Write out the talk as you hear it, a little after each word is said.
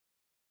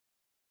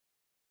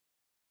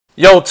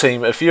Yo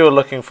team, if you are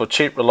looking for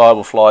cheap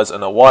reliable flies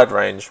in a wide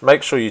range,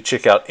 make sure you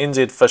check out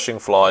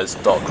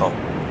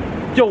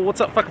nzfishingflies.com. Yo,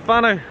 what's up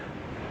whakawhānau?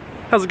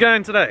 How's it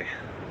going today?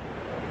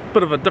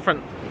 Bit of a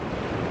different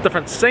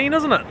scene,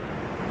 isn't it?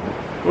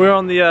 We're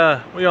on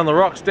the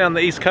rocks down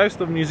the east coast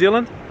of New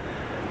Zealand,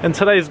 and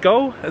today's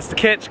goal is to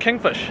catch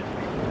kingfish.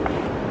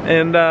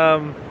 And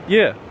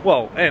yeah,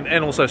 well,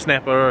 and also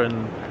snapper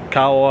and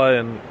kahawai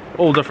and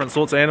all different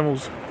sorts of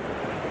animals.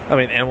 I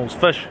mean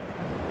fish.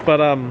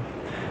 But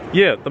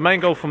yeah, the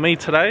main goal for me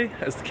today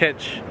is to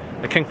catch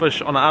a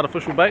kingfish on an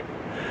artificial bait.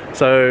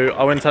 So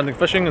I went hunting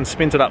fishing and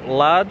spent it up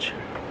large.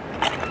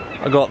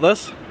 I got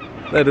this.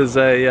 That is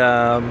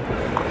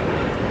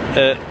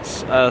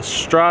it's a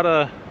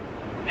Strata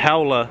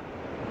Howler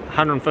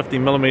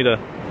 150mm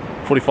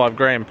 45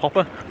 gram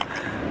popper.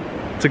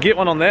 To get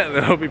one on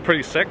that would be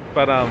pretty sick,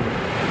 but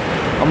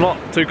I'm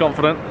not too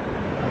confident.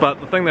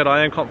 But the thing that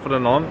I am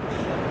confident on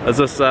is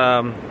this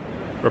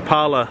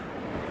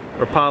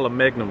Rapala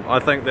Magnum. I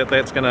think that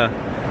that's gonna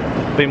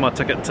be my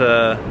ticket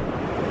to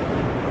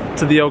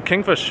the old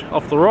kingfish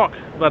off the rock.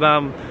 But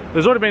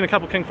there's already been a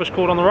couple kingfish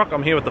caught on the rock.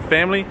 I'm here with the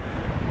family.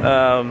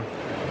 Down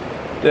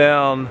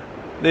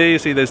there you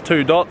see there's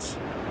two dots.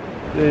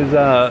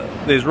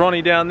 There's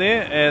Ronnie down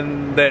there,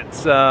 and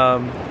that's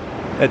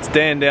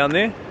Dan down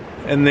there,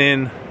 and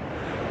then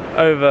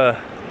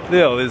over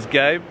there there's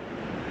Gabe,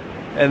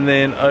 and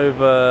then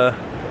over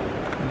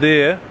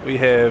there we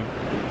have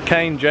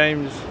Kane,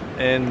 James,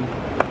 and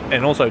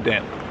also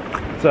Dan.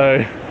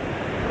 So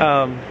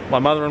my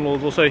mother-in-law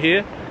is also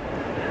here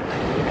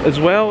as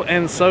well,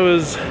 and so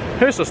is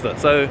her sister.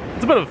 So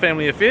it's a bit of a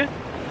family affair.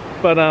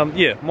 But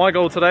yeah, my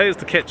goal today is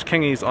to catch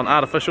kingies on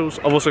artificials.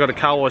 I've also got a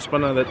kahawai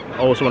spinner that I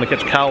also want to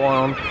catch a kahawai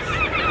on.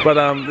 But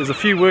there's a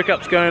few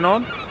workups going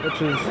on,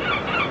 which is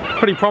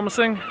pretty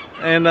promising.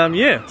 And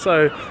yeah,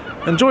 so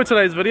enjoy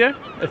today's video.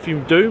 If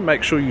you do,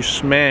 make sure you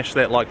smash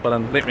that like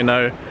button. Let me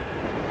know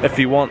if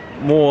you want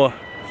more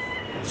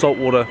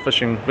saltwater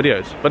fishing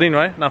videos. But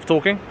anyway, enough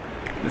talking,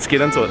 let's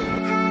get into it.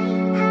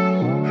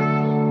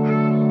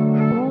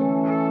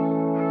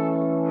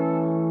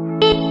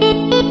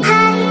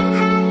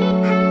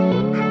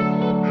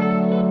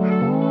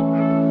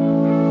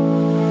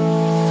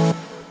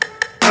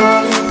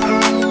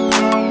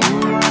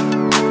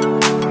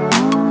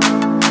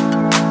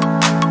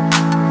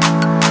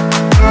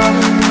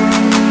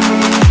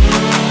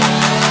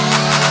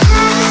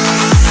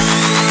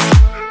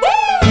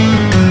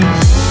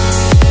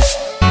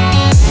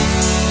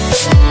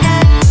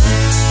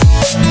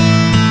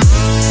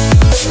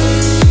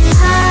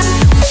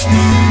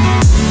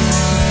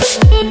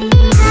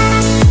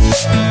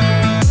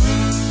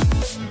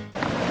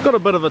 Got a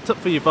bit of a tip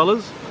for you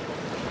fellas.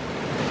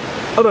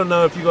 I don't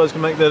know if you guys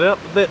can make that out,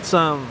 but that's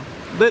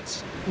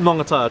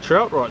nongatā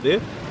trout right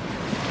there.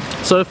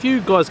 So if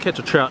you guys catch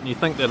a trout and you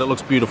think that it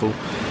looks beautiful,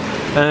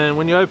 and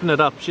when you open it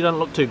up she doesn't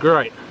look too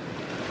great,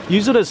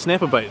 use it as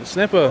snapper bait.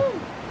 Snapper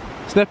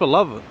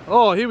love it.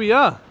 Oh, here we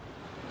are.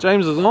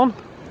 James is on.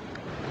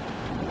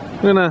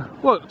 We're gonna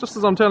look, just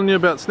as I'm telling you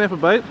about snapper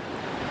bait,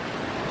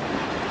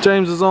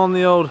 James is on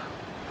the old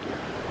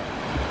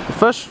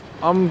fish.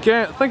 I'm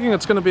thinking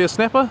it's going to be a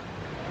snapper,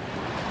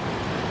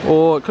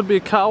 or it could be a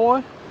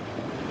kahawai.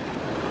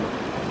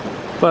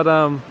 But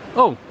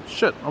oh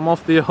shit, I'm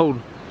off the old,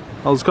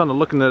 I was kind of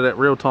looking at it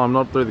real time,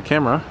 not through the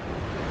camera,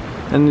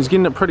 and he's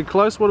getting it pretty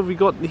close. What have we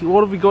got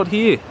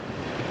here?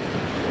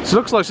 She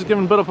looks like she's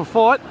giving a bit of a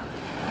fight.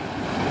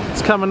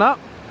 It's coming up.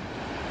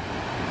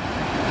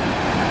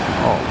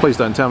 Oh, please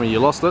don't tell me you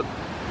lost it.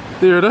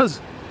 There it is.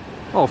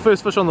 Oh,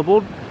 first fish on the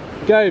board.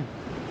 Gabe,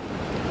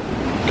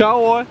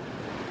 kahawai.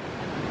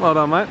 Well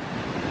done, mate.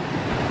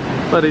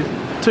 Bloody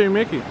two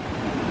meki.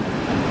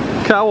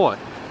 Kahawai.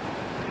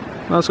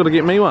 Now it's got to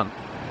get me one.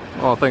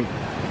 Oh, I think,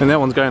 and that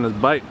one's going as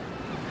bait.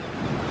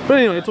 But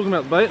anyway, talking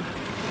about the bait,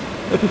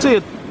 if you see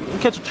you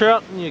catch a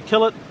trout and you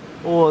kill it,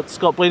 or it's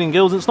got bleeding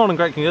gills, it's not in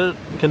great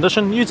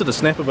condition, use it as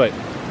snapper bait.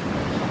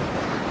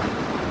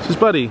 She's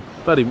bloody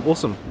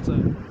awesome. So,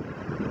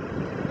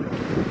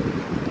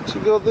 what's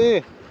you got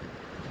there?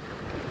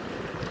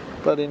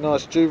 Bloody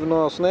nice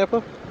juvenile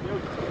snapper.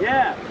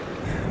 Yeah.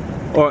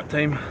 Alright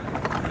team,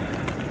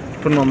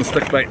 putting on the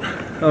stick bait.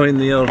 I mean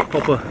the old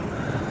popper.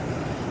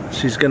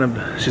 She's going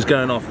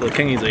off. The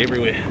kingies are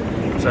everywhere.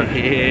 So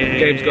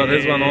Gabe's got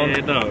his one on.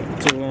 No,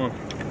 it's all on.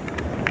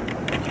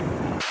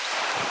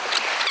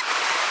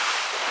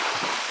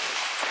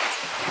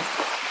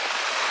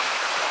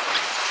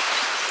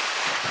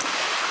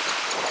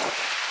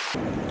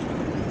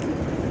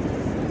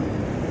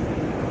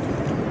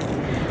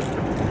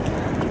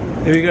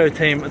 Here we go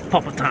team, it's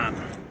popper time.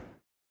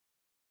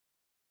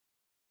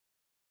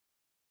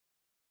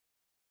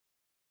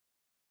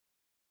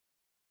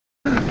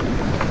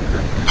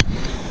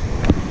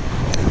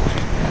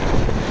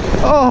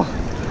 Oh!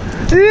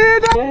 Yeah!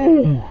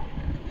 No.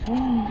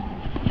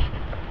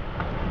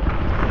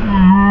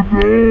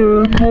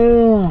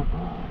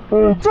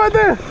 It's right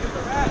there!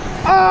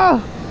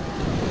 Ah!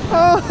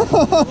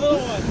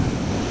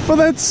 Oh! But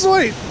that's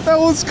sweet! That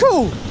was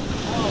cool!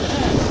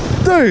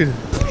 Dude!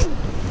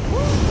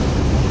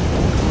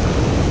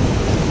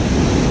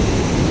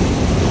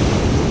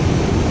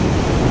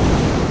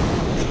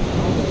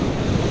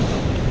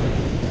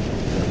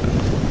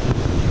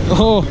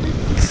 Oh,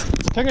 it's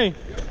Kingy.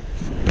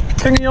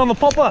 Kingy on the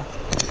popper.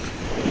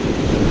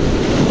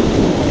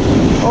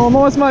 Oh,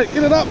 nice, mate.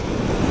 Get it up.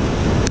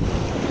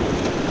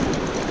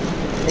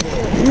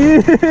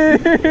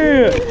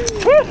 Yeah.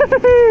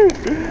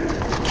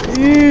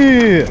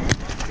 Yeah.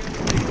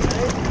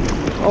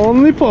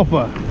 On the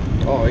popper.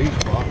 Oh, he's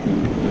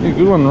fine. Yeah,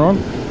 good one, Ron.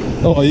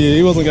 Oh yeah,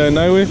 he wasn't going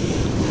nowhere.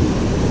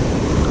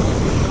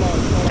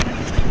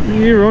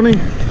 Yeah, Ronnie.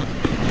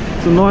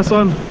 It's a nice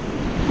one.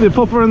 The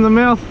popper in the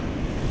mouth.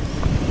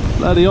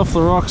 Bloody off the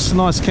rocks.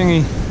 Nice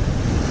kingy.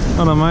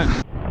 I know, mate.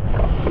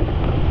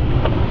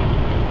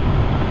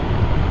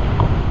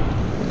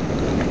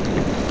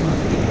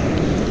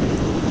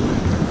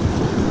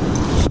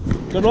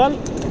 Good one?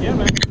 Yeah,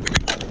 man.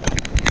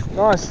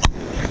 Nice.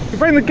 You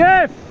bring the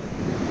gaff!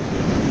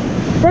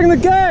 Bring the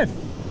gaff!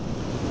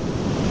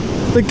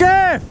 The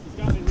gaff!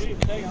 He's got me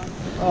reefed. Hang on.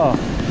 Oh.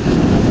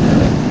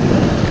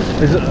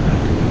 Is it?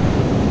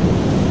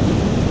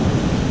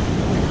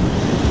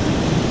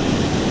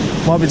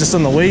 Might be just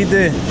in the weed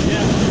there.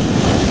 Yeah.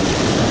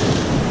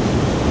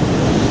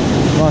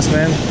 Nice,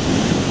 man.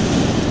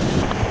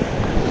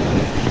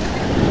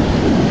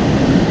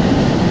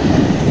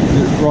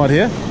 Right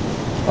here?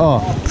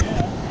 Oh.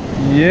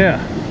 Yeah.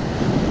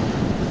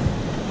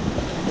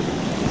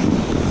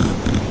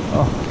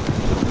 Oh.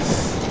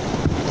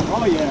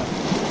 Oh, yeah.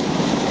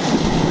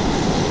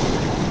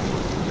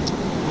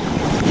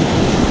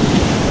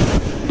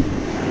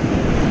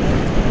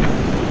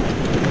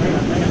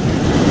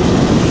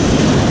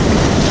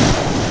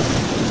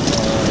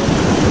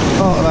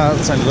 Oh, no,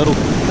 that's only little.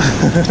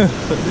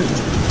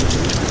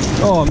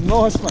 Oh,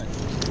 nice, mate.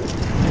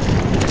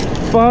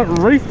 But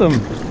reefed them.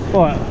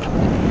 Right.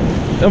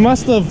 It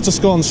must have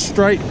just gone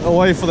straight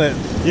away for that.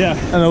 Yeah.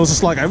 And it was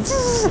just like a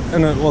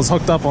and it was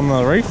hooked up on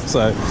the reef.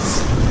 So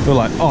we're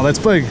like, oh, that's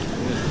big.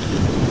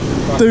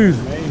 Dude.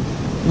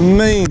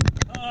 Mean.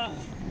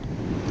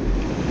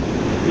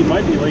 He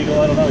might be legal.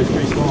 I don't know. He's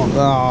pretty small.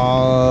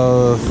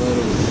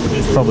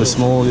 Probably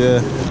small, yeah.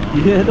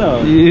 Yeah,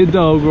 dog. Yeah,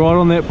 dog, right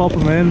on that popper,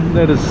 man.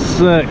 That is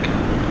sick.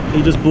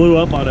 He just blew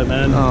up on it,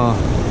 man. Oh,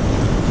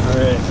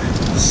 Alright.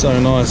 so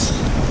nice.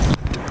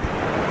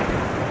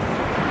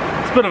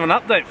 It's a bit of an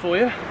update for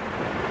you.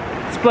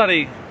 It's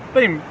bloody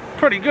been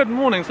pretty good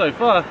morning so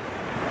far.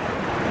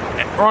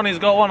 Ronnie's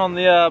got one on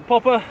the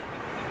popper.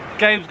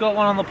 Gabe's got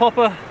one on the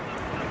popper.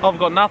 I've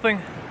got nothing,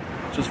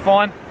 which is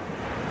fine.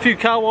 A few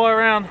carwai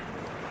around,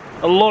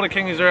 a lot of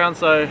kingies around,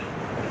 so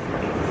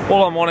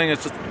all I'm wanting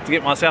is just to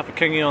get myself a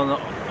kingy on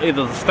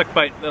either the stick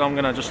bait that I'm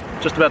gonna just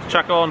about to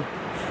chuck on,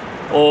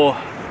 or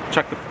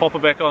chuck the popper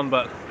back on.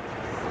 But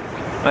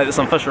mate, there's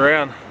some fish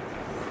around,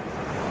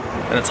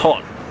 and it's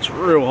hot. It's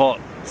real hot.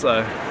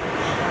 So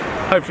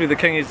hopefully the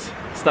kingies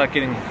start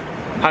getting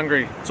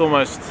hungry. It's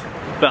almost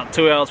about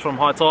 2 hours from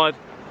high tide,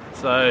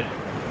 so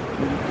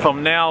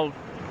from now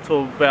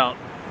till about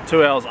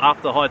 2 hours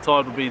after high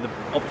tide would be the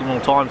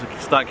optimal time to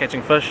start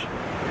catching fish.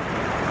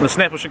 The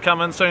snapper should come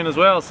in soon as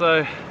well,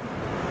 so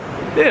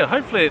yeah,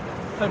 hopefully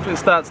it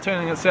starts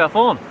turning itself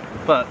on.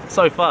 But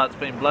so far it's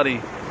been bloody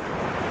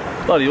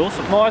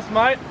awesome. Nice,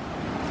 mate.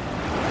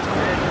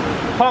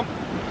 Pump.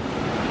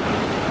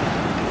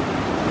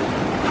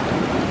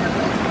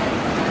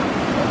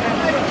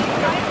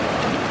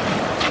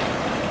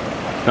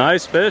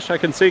 Nice fish, I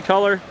can see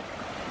color.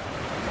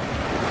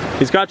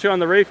 He's got you on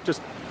the reef,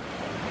 just,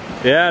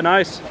 yeah,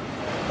 nice.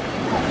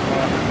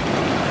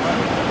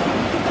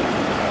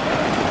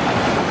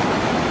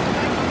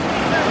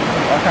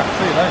 I can't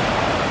see it, eh?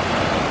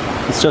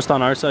 It's just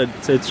on our side,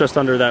 it's just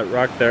under that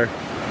rock there.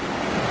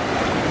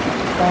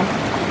 Pump,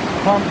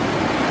 pump.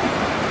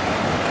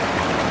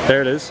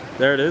 There it is,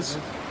 there it is.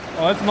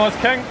 Oh, that's a nice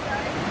king.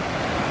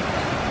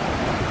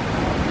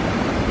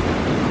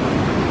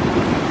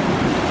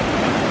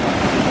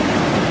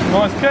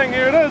 Nice king,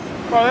 here it is.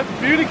 Oh, that's a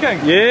beauty king.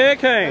 Yeah,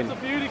 Kane. That's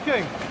a beauty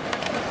king.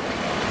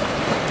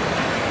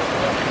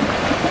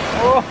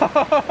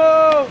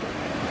 Whoa!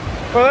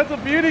 Well, that's a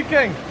beauty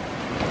king.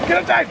 Get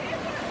him, Dave!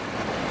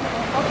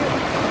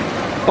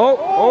 Oh,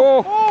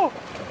 oh! Oh!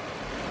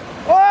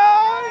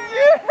 Oh,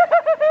 yeah!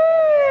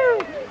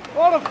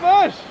 What a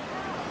fish!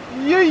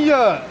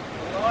 Yeah!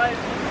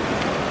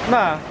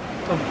 Nah,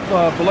 the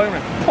balloon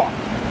ring. Pop!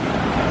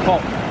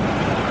 Pop!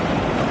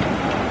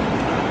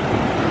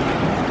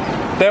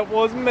 That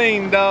was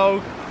mean,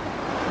 dog.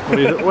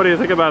 What do you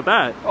think about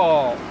that?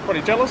 Oh,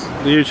 pretty jealous.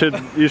 You should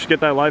get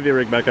that livey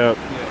rig back up.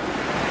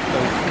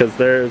 Yeah. Because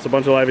there's a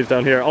bunch of liveys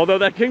down here. Although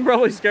that king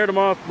probably scared him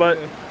off, but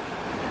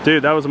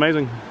dude, that was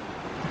amazing.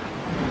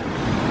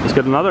 Let's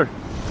get another.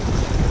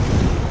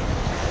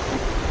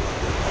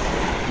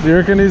 Do you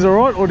reckon he's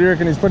alright, or do you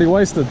reckon he's pretty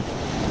wasted?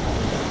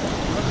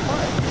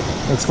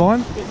 That's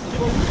fine.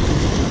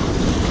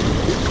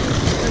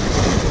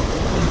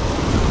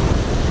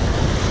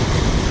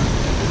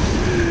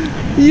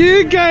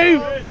 You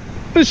gave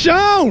for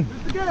Sean.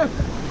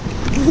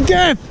 The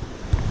gap.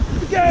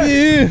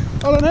 Yeah.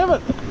 I don't have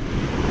it.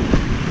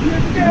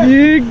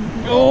 You.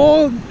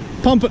 Oh,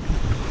 pump it,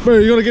 bro.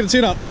 You gotta get it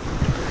set up.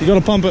 You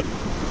gotta pump it.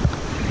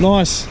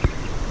 Nice,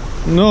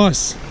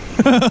 nice.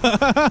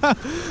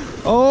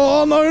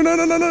 Oh, no, no,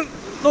 no, no, no.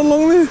 Not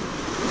along there.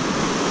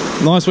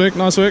 Nice work,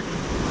 nice work.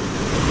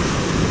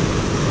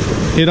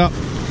 Head up.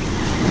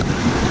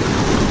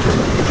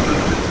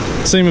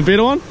 Seem a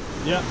better one?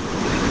 Yeah.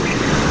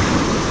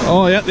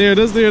 Oh, yeah, there it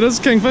is,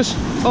 kingfish.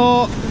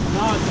 Oh,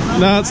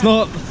 no, it's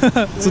not.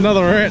 It's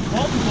another rat.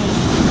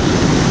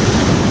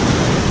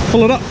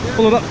 Pull it up,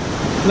 pull it up.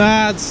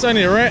 Nah, it's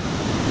only a rat.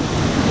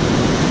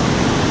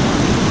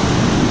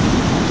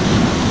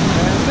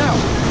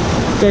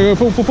 Go,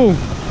 pull, pull, pull.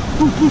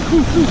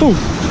 Pull.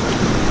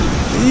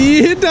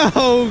 Yeah,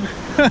 dog.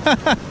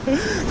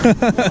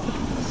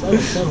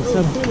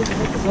 Settle.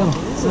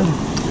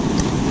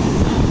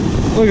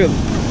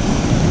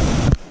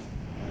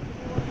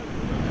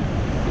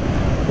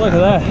 Look at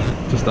that.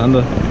 Just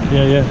under.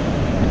 Yeah.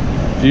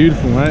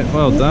 Beautiful, mate.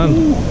 Well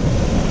done.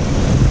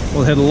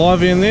 Well, had a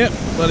livey in there.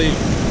 Bloody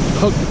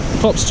hook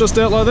pops just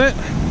out like that.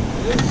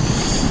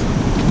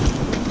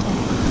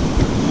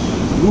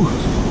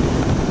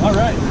 All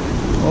right.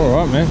 All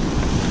right, man.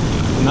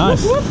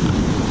 Nice. Whoop, whoop.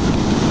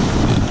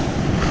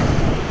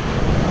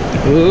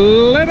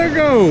 Let her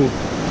go.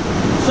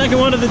 Second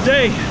one of the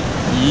day.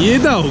 Yeah,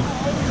 dog.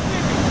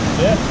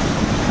 Yeah.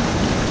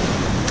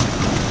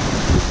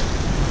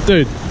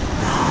 Dude.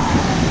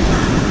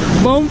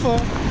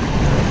 Bonfire.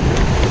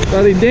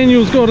 Bloody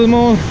Daniel's got him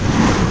on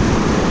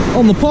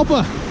the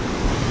popper.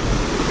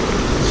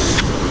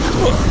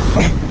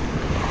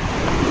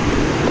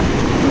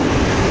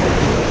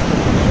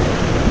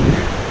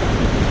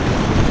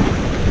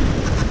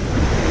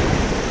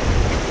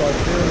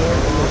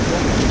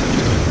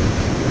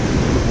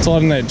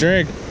 Tighten that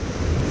drag.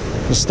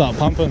 Just start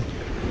pumping.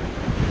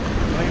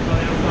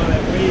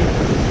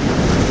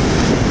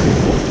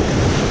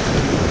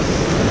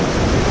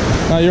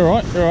 No, you're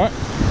right, you're right.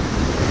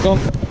 Go on.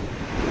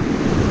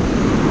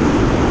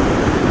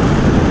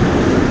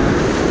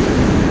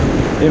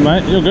 Yeah,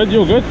 mate, you're good,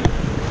 you're good.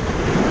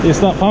 Yeah,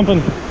 start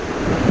pumping.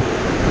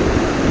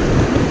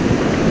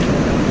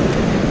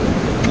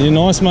 You're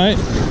nice, mate.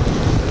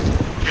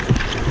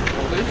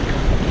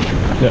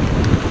 Yeah.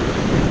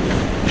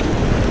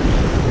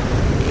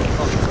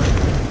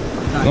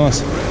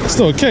 Nice.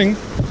 Still a king.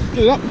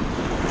 Get it up.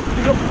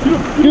 Get up. Get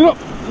up. Get up.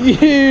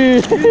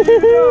 Yeah.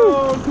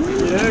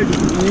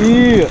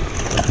 Yeah.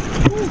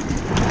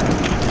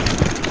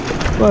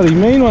 Bloody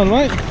mean one,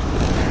 mate.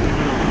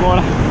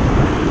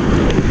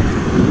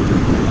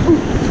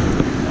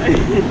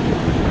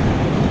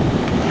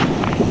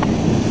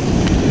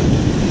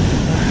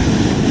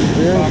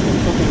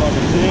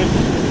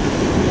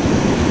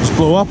 Just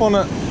blew up on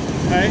it.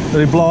 Hey? Did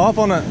he blow up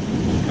on it?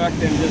 Back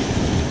then,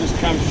 just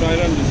come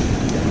straight on.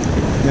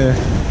 Yeah.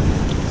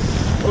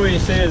 All you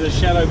see is a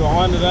shadow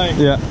behind it, eh?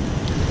 Yeah.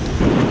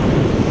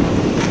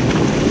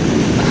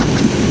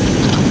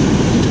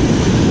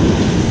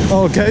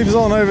 Oh, Gabe's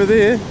on over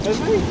there. Is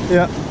he?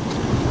 Yeah.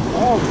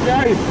 Oh,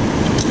 Gabe.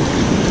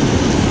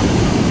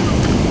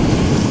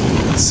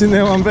 Send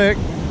that one back.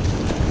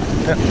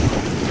 Yeah.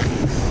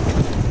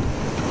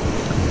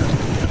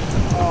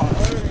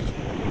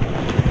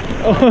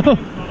 Oh,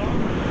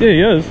 yeah,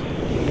 he is.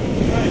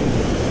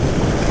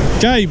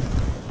 Gabe.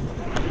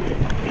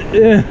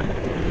 Yeah.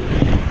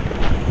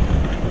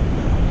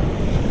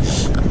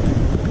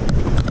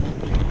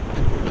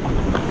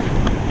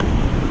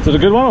 Is it a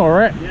good one or a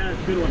rat? Yeah,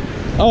 it's a good one.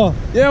 Oh,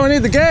 yeah, we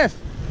need the gaff.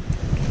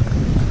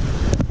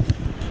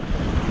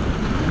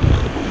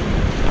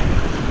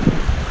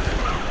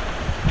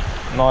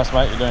 Nice,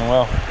 mate, you're doing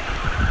well.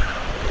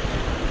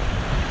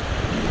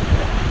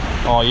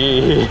 Oh,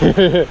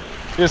 yeah.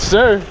 Yes,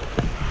 sir.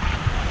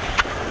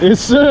 Yes,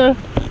 sir.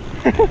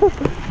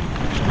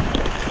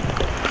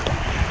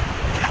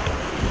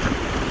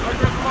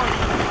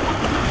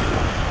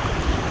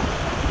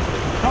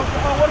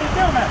 What are you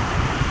doing, man?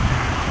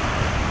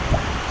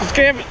 Just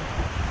camp it.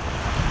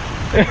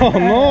 Oh,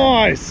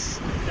 nice.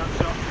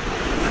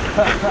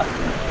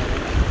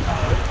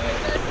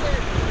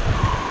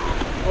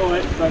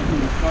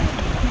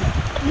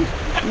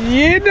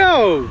 You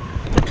know.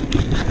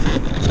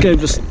 Gabe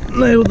just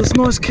nailed this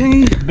nice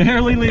kingy.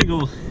 Barely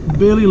legal.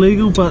 Barely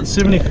legal, but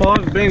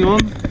 75, bang on.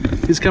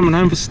 He's coming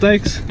home for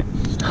steaks.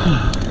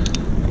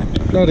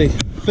 Bloody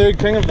third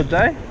king of the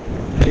day.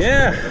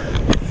 Yeah.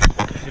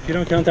 If you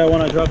don't count that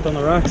one I dropped on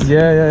the rocks.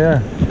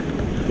 Yeah.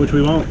 Which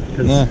we won't.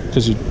 No,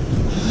 because you...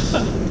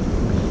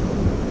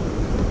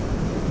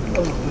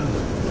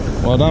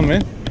 Well done,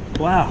 man.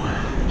 Wow.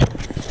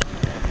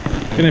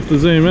 Gonna have to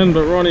zoom in,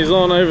 but Ronnie's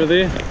on over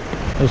there.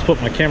 I'll just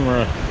put my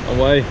camera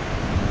away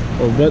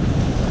for a bit.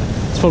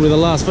 It's probably the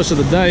last fish of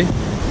the day.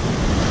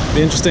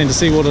 Be interesting to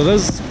see what it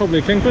is. It's probably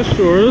a kingfish,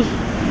 sure it is.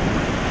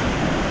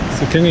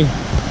 It's a kingy.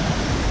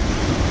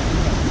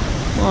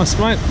 Nice,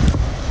 mate.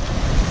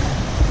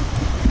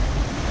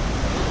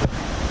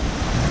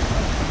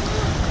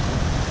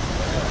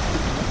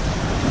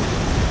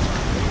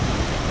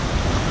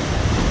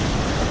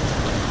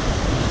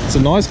 It's a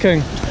nice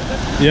king.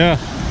 Yeah.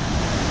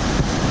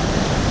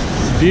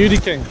 It's a beauty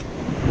king.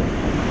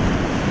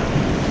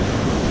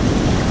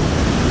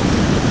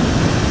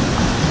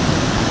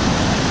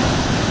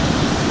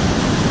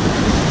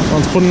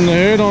 One's putting the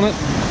herd on it.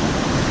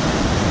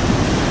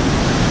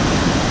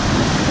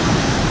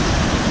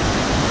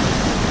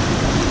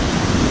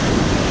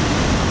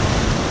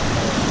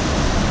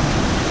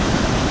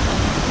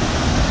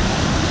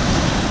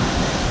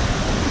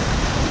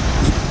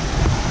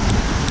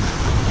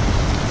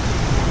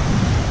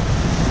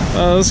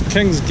 Oh, this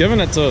king's giving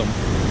it to him.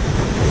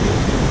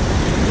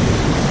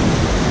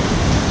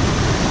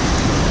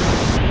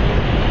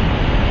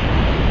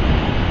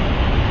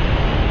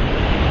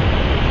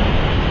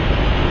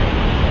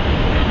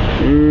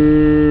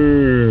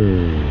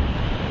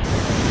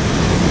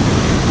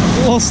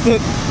 Lost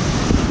it.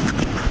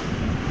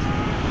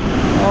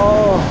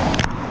 Oh.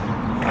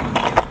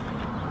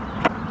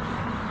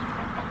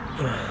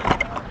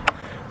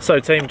 So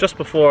team, just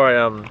before I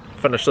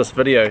finish this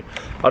video,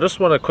 I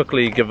just want to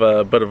quickly give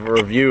a bit of a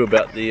review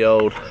about the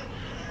old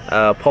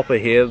popper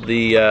here,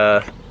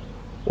 the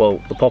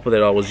popper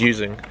that I was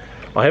using.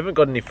 I haven't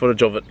got any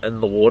footage of it in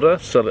the water,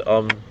 so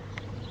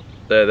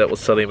that was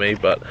silly me,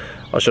 but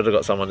I should have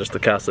got someone just to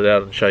cast it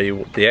out and show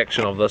you the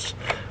action of this.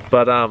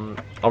 But I'm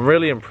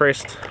really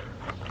impressed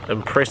by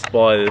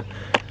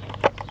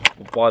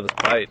this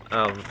bait.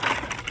 I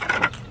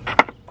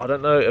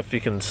don't know if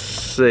you can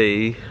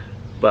see,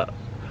 but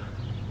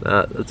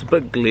it's a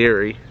bit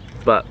glary,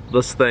 but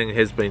this thing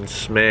has been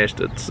smashed.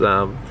 It's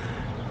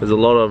there's a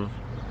lot of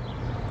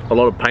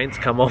paint's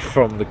come off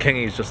from the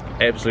kingies, just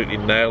absolutely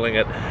nailing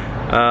it.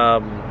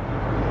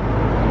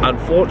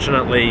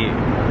 Unfortunately,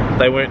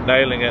 they weren't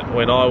nailing it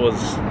when I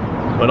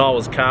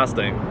was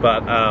casting,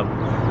 but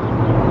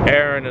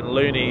Aaron and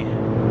Looney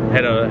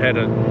had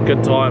a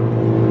good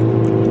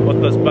time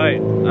with this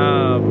bait.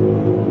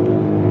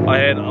 I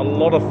had a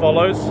lot of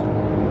follows.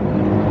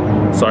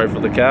 Sorry for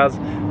the cars.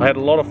 I had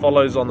a lot of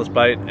follows on this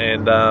bait,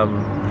 and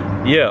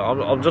yeah,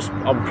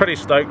 I'm pretty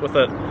stoked with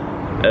it.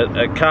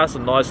 It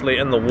casted nicely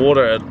in the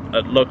water.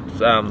 It looked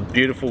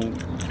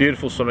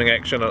beautiful swimming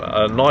action.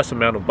 A nice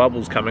amount of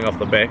bubbles coming off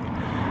the back,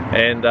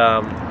 and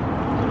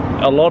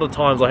a lot of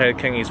times I had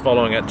kingies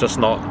following it, just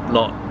not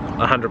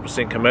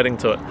 100% committing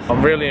to it.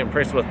 I'm really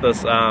impressed with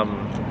this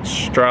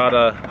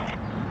Strata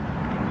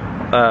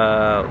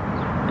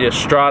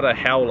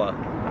Howler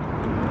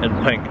in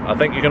pink. I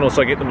think you can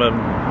also get them in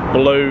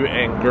blue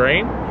and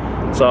green,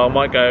 so I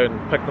might go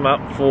and pick them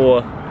up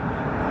for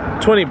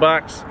 20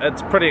 bucks.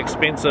 It's pretty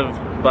expensive,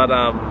 but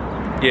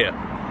yeah,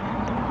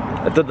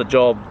 it did the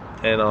job,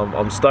 and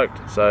I'm stoked.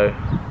 So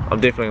I'm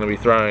definitely going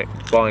to be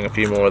buying a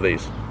few more of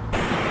these.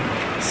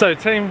 So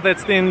team,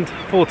 that's the end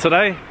for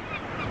today.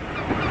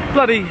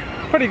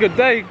 Pretty good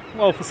day,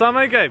 well, for some,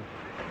 eh Gabe?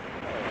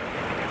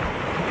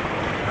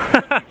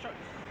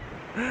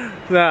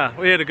 Nah,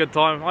 we had a good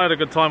time. I had a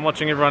good time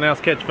watching everyone else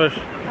catch fish.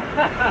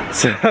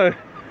 So,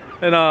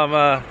 and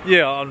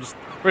yeah, I'm just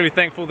really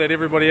thankful that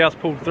everybody else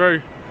pulled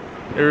through.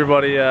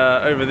 Everybody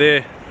over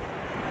there,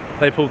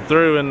 they pulled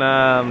through and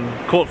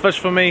caught fish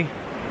for me,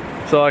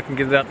 so I can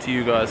get it out to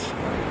you guys.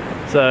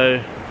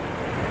 So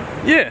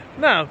yeah,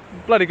 no,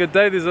 bloody good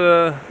day. There's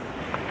a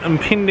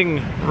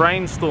impending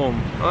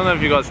rainstorm. I don't know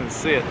if you guys can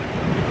see it,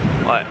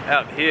 like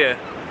out here.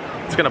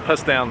 It's gonna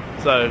piss down,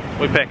 so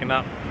we're packing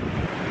up.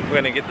 We're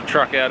gonna get the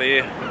truck out of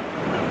here,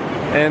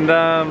 and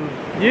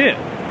yeah,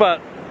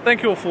 but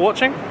thank you all for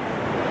watching.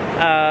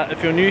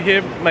 If you're new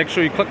here, make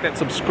sure you click that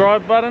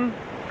subscribe button,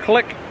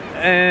 click,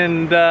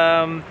 and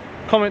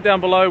comment down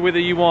below whether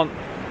you want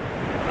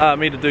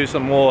me to do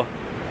some more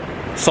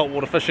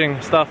saltwater fishing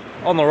stuff.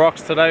 On the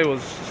rocks today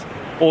was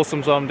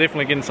awesome, so I'm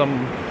definitely getting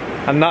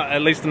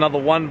at least another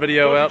one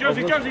video out.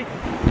 Josie.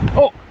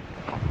 Oh!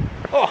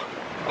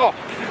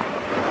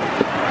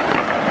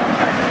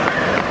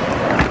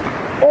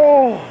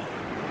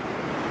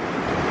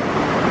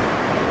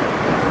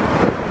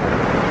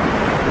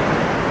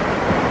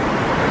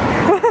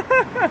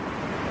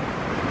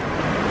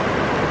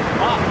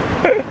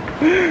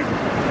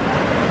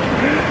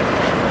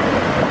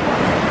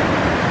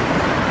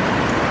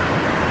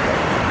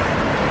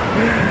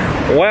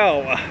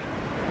 Well,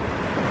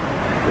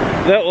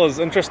 that was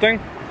interesting.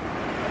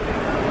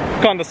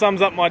 Kind of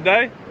sums up my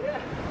day.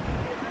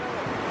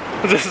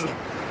 I just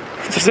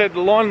had the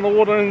line in the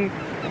water and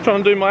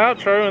trying to do my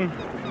outro, and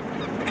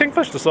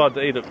kingfish decided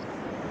to eat it.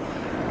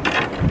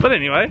 But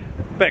anyway,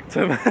 back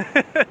to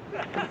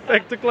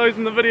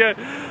closing the video.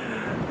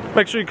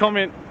 Make sure you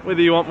comment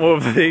whether you want more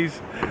of these.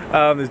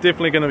 There's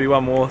definitely going to be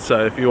one more,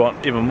 so if you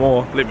want even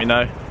more, let me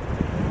know.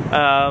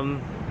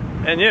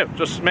 And yeah,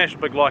 just smash a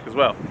big like as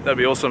well. That'd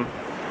be awesome.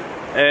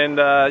 And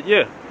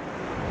yeah,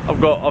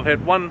 I've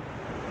had one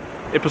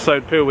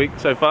episode per week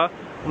so far.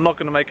 I'm not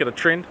going to make it a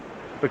trend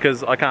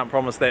because I can't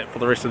promise that for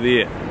the rest of the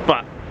year,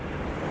 but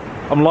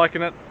I'm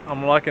liking it.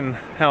 I'm liking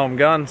how I'm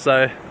going.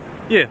 So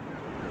yeah,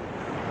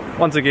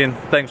 once again,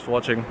 thanks for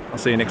watching. I'll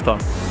see you next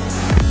time.